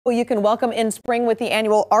Well, you can welcome in spring with the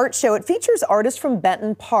annual art show. It features artists from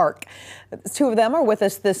Benton Park. Two of them are with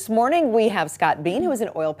us this morning. We have Scott Bean, who is an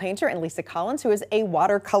oil painter, and Leisa Collins, who is a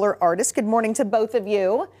watercolor artist. Good morning to both of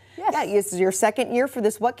you. Yes. Yeah, this is your second year for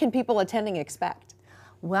this. What can people attending expect?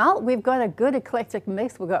 Well, we've got a good eclectic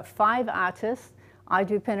mix. We've got 5 artists. I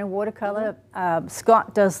do pen and watercolor.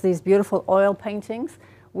 Scott does these beautiful oil paintings.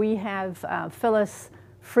 We have Phyllis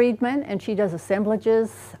Friedman, and she does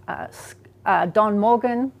assemblages. Don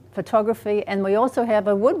Morgan, photography, and we also have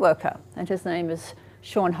a woodworker, and his name is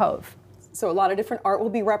Sean Hove. So a lot of different art will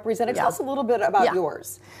be represented. Tell us a little bit about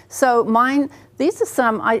yours. So mine, these are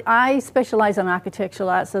some, I specialize in architectural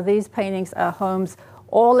art, so these paintings are homes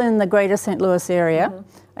all in the greater St. Louis area,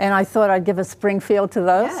 and I thought I'd give a spring feel to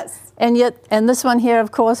those. Yes. And this one here,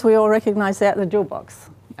 of course, we all recognize that, the jewel box.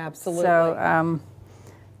 Absolutely. So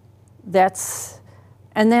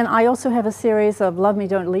and then I also have a series of Love Me,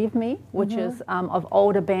 Don't Leave Me, which is of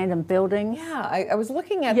old abandoned buildings. Yeah, I was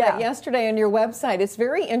looking at that yesterday on your website. It's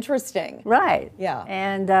very interesting. Right. Yeah.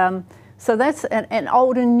 And so that's an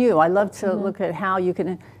old and new. I love to look at how you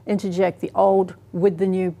can interject the old with the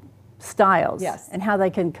new styles. Yes. And how they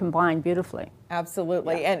can combine beautifully.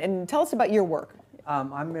 Absolutely. Yeah. And tell us about your work.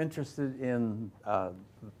 I'm interested in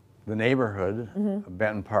the neighborhood of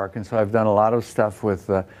Benton Park, and so I've done a lot of stuff with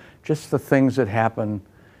just the things that happen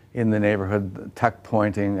in the neighborhood, tuck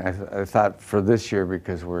pointing. I thought for this year,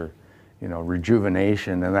 because we're,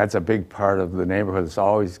 rejuvenation, and that's a big part of the neighborhood. It's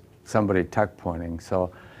always somebody tuck pointing.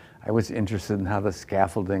 So I was interested in how the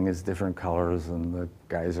scaffolding is different colors and the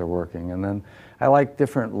guys are working. And then I like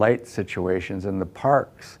different light situations, and the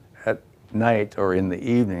parks at night or in the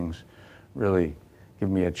evenings really give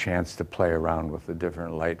me a chance to play around with the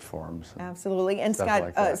different light forms. Absolutely. And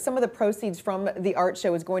Scott, like some of the proceeds from the art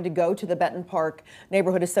show is going to go to the Benton Park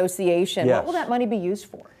Neighborhood Association. Yes. What will that money be used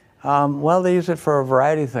for? Well, they use it for a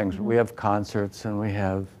variety of things. We have concerts, and we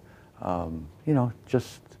have,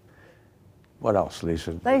 just, what else,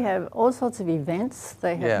 Lisa? They have all sorts of events.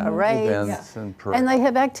 They have parades. Events and they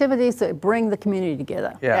have activities that bring the community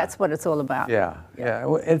together. Yeah. That's what it's all about. Yeah.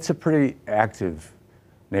 It's a pretty active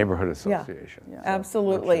neighborhood association. Yeah.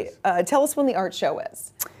 Absolutely. Tell us when the art show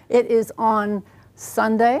is. It is on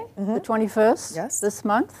Sunday, the 21st, this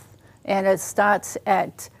month, and it starts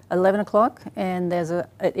at 11 o'clock, and it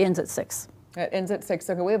ends at 6. It ends at 6.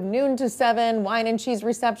 Okay, we have noon to 7, wine and cheese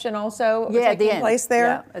reception also at the taking end. place there.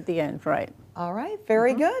 Yeah, at the end, right. All right,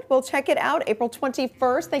 very good. We'll check it out April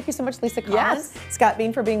 21st. Thank you so much, Leisa Collins. Yes. Scott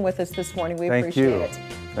Bean, for being with us this morning. We appreciate it.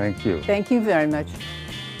 Thank you. Thank you very much.